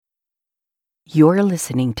You're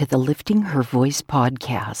listening to the Lifting Her Voice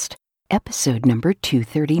podcast, episode number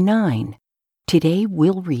 239. Today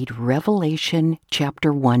we'll read Revelation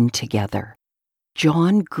chapter 1 together.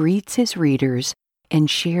 John greets his readers and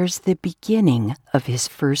shares the beginning of his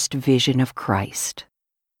first vision of Christ.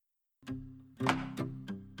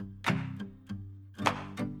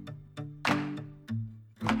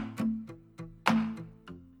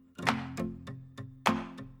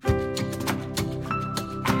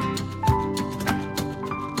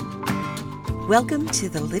 Welcome to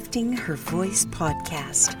the Lifting Her Voice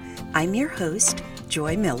podcast. I'm your host,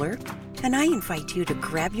 Joy Miller, and I invite you to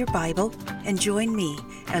grab your Bible and join me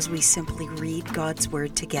as we simply read God's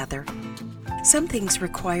Word together. Some things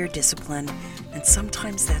require discipline, and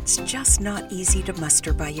sometimes that's just not easy to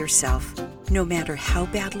muster by yourself, no matter how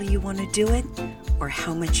badly you want to do it or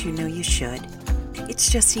how much you know you should. It's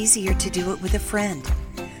just easier to do it with a friend.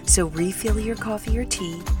 So refill your coffee or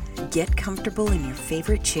tea, get comfortable in your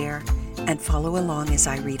favorite chair, and follow along as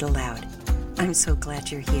I read aloud. I'm so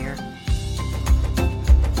glad you're here.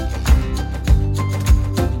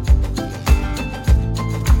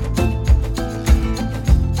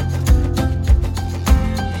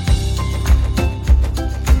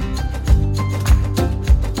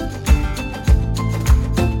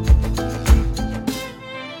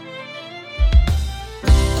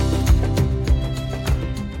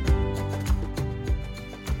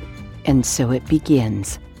 And so it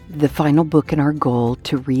begins. The final book in our goal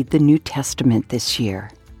to read the New Testament this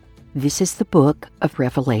year. This is the book of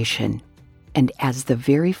Revelation, and as the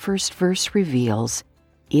very first verse reveals,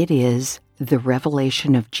 it is the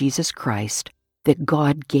revelation of Jesus Christ that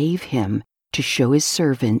God gave him to show his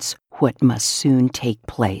servants what must soon take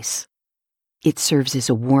place. It serves as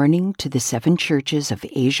a warning to the 7 churches of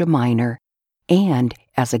Asia Minor and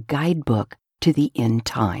as a guidebook to the end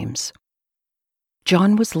times.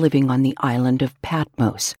 John was living on the island of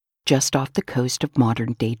Patmos, just off the coast of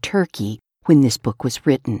modern-day Turkey, when this book was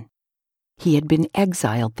written. He had been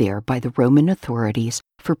exiled there by the Roman authorities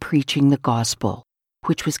for preaching the gospel,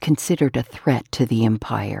 which was considered a threat to the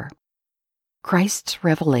empire. Christ's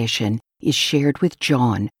revelation is shared with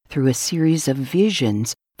John through a series of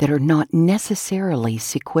visions that are not necessarily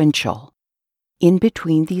sequential. In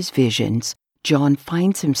between these visions, John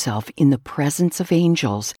finds himself in the presence of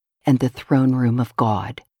angels and the throne room of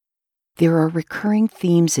God. There are recurring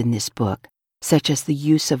themes in this book, such as the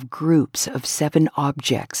use of groups of 7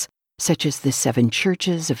 objects, such as the 7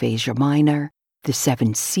 churches of Asia Minor, the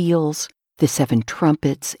 7 seals, the 7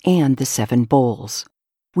 trumpets, and the 7 bowls.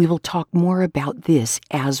 We will talk more about this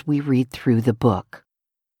as we read through the book.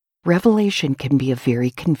 Revelation can be a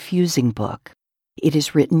very confusing book. It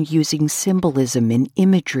is written using symbolism and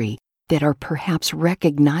imagery that are perhaps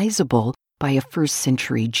recognizable by a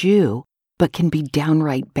first-century Jew, but can be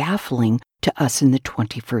downright baffling to us in the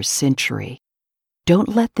 21st century.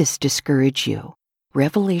 Don't let this discourage you.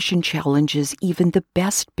 Revelation challenges even the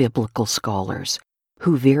best biblical scholars,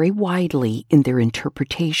 who vary widely in their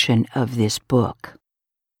interpretation of this book.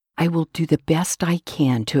 I will do the best I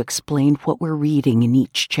can to explain what we're reading in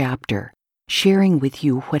each chapter, sharing with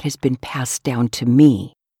you what has been passed down to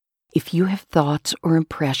me. If you have thoughts or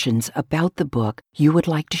impressions about the book you would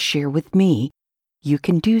like to share with me, you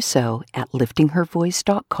can do so at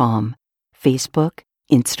liftinghervoice.com, Facebook,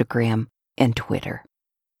 Instagram, and Twitter.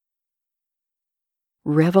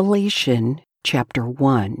 Revelation chapter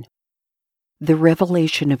 1. The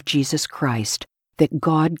revelation of Jesus Christ that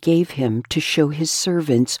God gave him to show his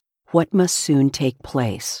servants what must soon take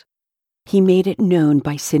place. He made it known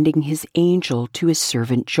by sending his angel to his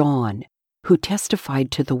servant John, who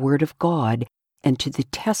testified to the word of God and to the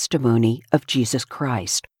testimony of Jesus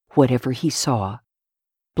Christ, whatever he saw.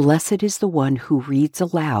 Blessed is the one who reads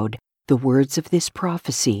aloud the words of this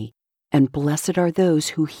prophecy, and blessed are those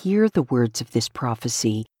who hear the words of this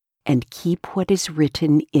prophecy and keep what is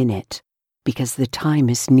written in it, because the time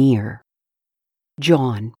is near.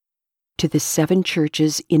 John, to the 7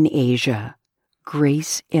 churches in Asia,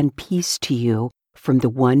 grace and peace to you from the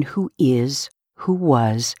one who is, who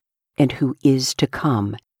was, and who is to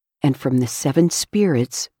come, and from the 7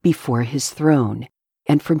 spirits before his throne,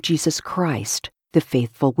 and from Jesus Christ, the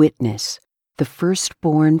faithful witness, the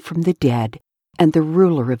firstborn from the dead, and the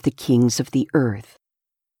ruler of the kings of the earth.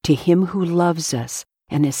 To him who loves us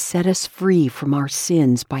and has set us free from our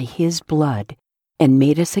sins by his blood, and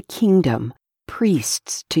made us a kingdom,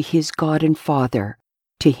 priests to his God and Father,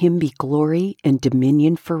 to him be glory and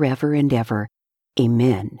dominion forever and ever.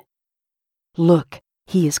 Amen. Look,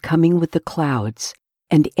 he is coming with the clouds,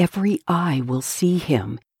 and every eye will see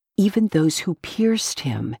him, even those who pierced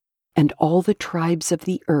him, and all the tribes of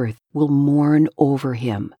the earth will mourn over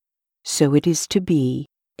him. so it is to be.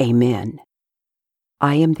 Amen.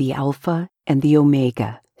 I am the Alpha and the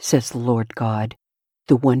Omega, says the Lord God,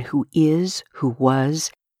 the one who is, who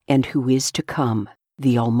was, and who is to come,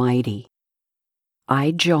 the Almighty.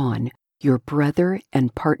 I, John, your brother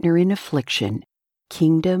and partner in affliction,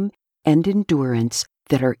 kingdom, and endurance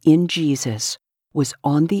that are in Jesus, was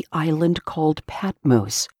on the island called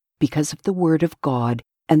Patmos because of the word of God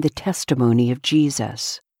and the testimony of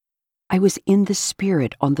Jesus. I was in the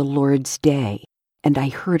Spirit on the Lord's day, and I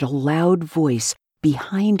heard a loud voice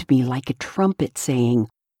behind me like a trumpet saying,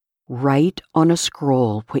 "Write on a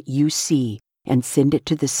scroll what you see and send it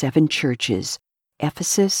to the 7 churches,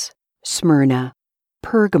 Ephesus, Smyrna,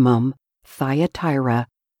 Pergamum, Thyatira,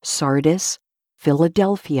 Sardis,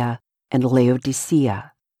 Philadelphia, and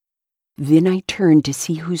Laodicea." Then I turned to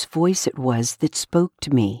see whose voice it was that spoke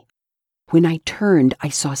to me. When I turned, I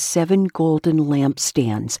saw 7 golden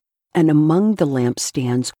lampstands, and among the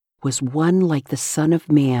lampstands was one like the Son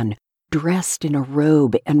of Man, dressed in a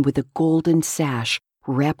robe and with a golden sash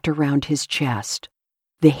wrapped around his chest.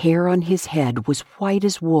 The hair on his head was white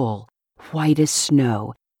as wool, white as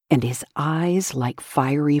snow, and his eyes like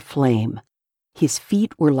fiery flame. His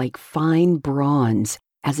feet were like fine bronze,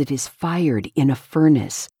 as it is fired in a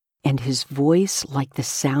furnace, and his voice like the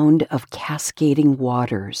sound of cascading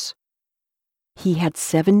waters. He had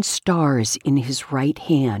 7 stars in his right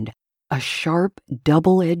hand. A sharp,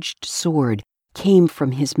 double-edged sword came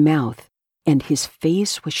from his mouth, and his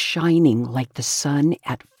face was shining like the sun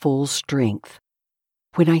at full strength.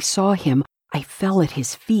 When I saw him, I fell at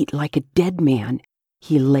his feet like a dead man.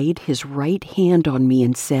 He laid his right hand on me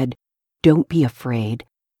and said, "Don't be afraid.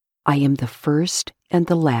 I am the first and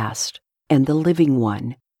the last and the living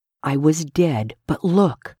one. I was dead, but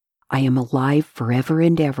look, I am alive forever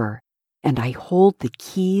and ever, and I hold the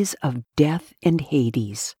keys of death and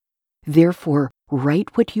Hades. Therefore,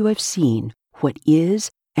 write what you have seen, what is,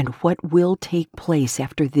 and what will take place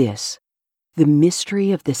after this. The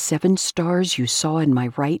mystery of the 7 stars you saw in my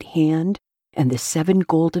right hand and the 7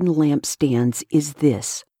 golden lampstands is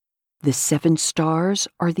this. The 7 stars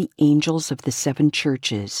are the angels of the 7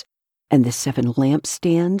 churches, and the 7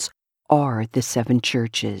 lampstands are the 7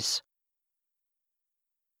 churches."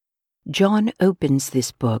 John opens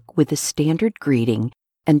this book with a standard greeting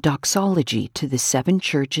and doxology to the 7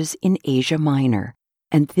 churches in Asia Minor,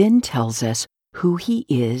 and then tells us who he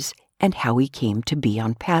is and how he came to be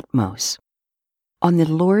on Patmos. On the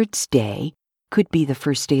Lord's Day, could be the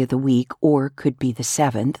first day of the week or could be the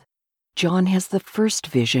 7th, John has the first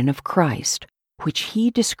vision of Christ, which he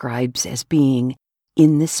describes as being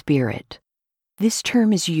in the Spirit. This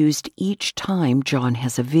term is used each time John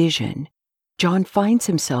has a vision. John finds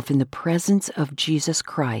himself in the presence of Jesus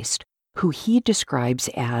Christ, who he describes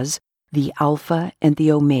as the Alpha and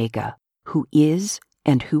the Omega, who is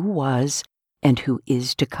and who was and who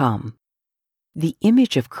is to come. The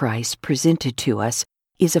image of Christ presented to us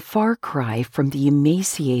is a far cry from the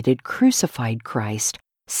emaciated, crucified Christ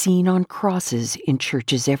seen on crosses in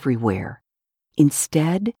churches everywhere.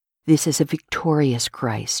 Instead, this is a victorious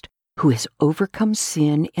Christ who has overcome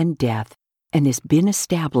sin and death and has been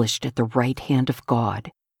established at the right hand of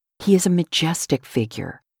God. He is a majestic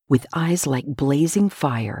figure, with eyes like blazing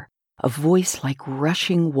fire, a voice like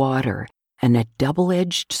rushing water, and a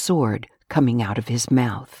double-edged sword coming out of his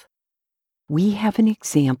mouth. We have an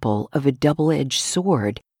example of a double-edged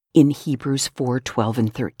sword in Hebrews 4:12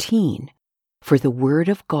 and 13. For the word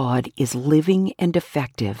of God is living and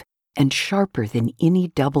effective and sharper than any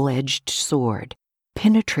double-edged sword,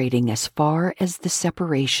 penetrating as far as the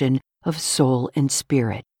separation of soul and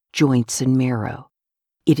spirit, joints and marrow.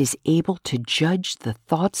 It is able to judge the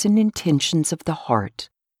thoughts and intentions of the heart.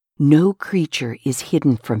 No creature is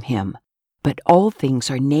hidden from him, but all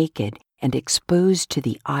things are naked and exposed to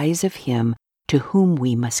the eyes of him to whom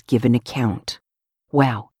we must give an account.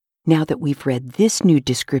 Wow, now that we've read this new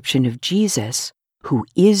description of Jesus, who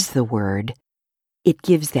is the Word, it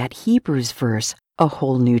gives that Hebrews verse a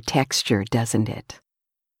whole new texture, doesn't it?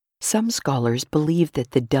 Some scholars believe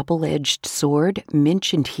that the double-edged sword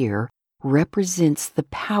mentioned here represents the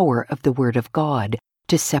power of the Word of God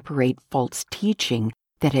to separate false teaching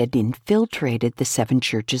that had infiltrated the 7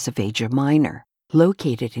 churches of Asia Minor,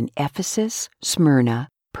 located in Ephesus, Smyrna,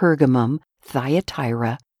 Pergamum,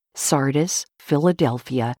 Thyatira, Sardis,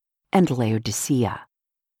 Philadelphia, and Laodicea.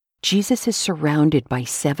 Jesus is surrounded by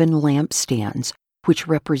 7 lampstands, which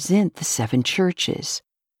represent the 7 churches.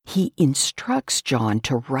 He instructs John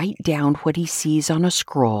to write down what he sees on a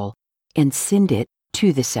scroll and send it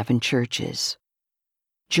to the 7 churches.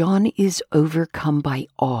 John is overcome by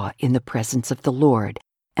awe in the presence of the Lord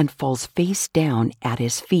and falls face down at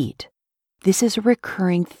his feet. This is a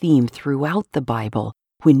recurring theme throughout the Bible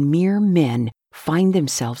when mere men find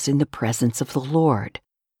themselves in the presence of the Lord.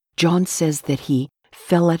 John says that he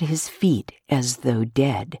fell at his feet as though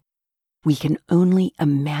dead. We can only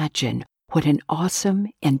imagine what an awesome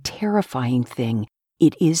and terrifying thing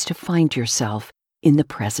it is to find yourself in the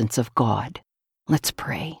presence of God. Let's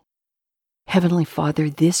pray. Heavenly Father,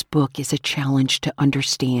 this book is a challenge to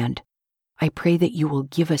understand. I pray that you will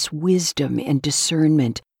give us wisdom and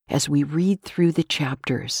discernment as we read through the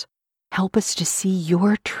chapters. Help us to see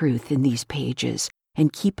your truth in these pages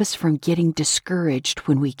and keep us from getting discouraged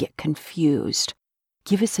when we get confused.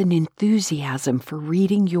 Give us an enthusiasm for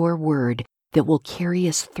reading your word that will carry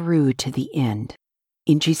us through to the end.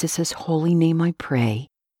 In Jesus' holy name I pray.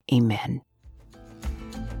 Amen.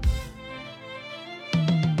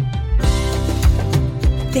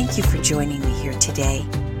 Thank you for joining me here today.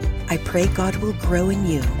 I pray God will grow in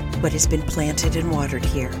you what has been planted and watered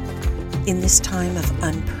here. In this time of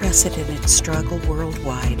unprecedented struggle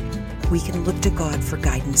worldwide, we can look to God for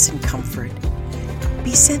guidance and comfort.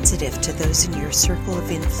 Be sensitive to those in your circle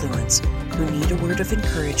of influence who need a word of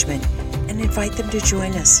encouragement and invite them to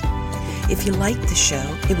join us. If you like the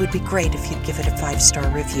show, it would be great if you'd give it a 5-star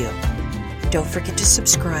review. Don't forget to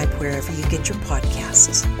subscribe wherever you get your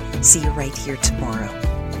podcasts. See you right here tomorrow.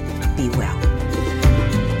 Be well.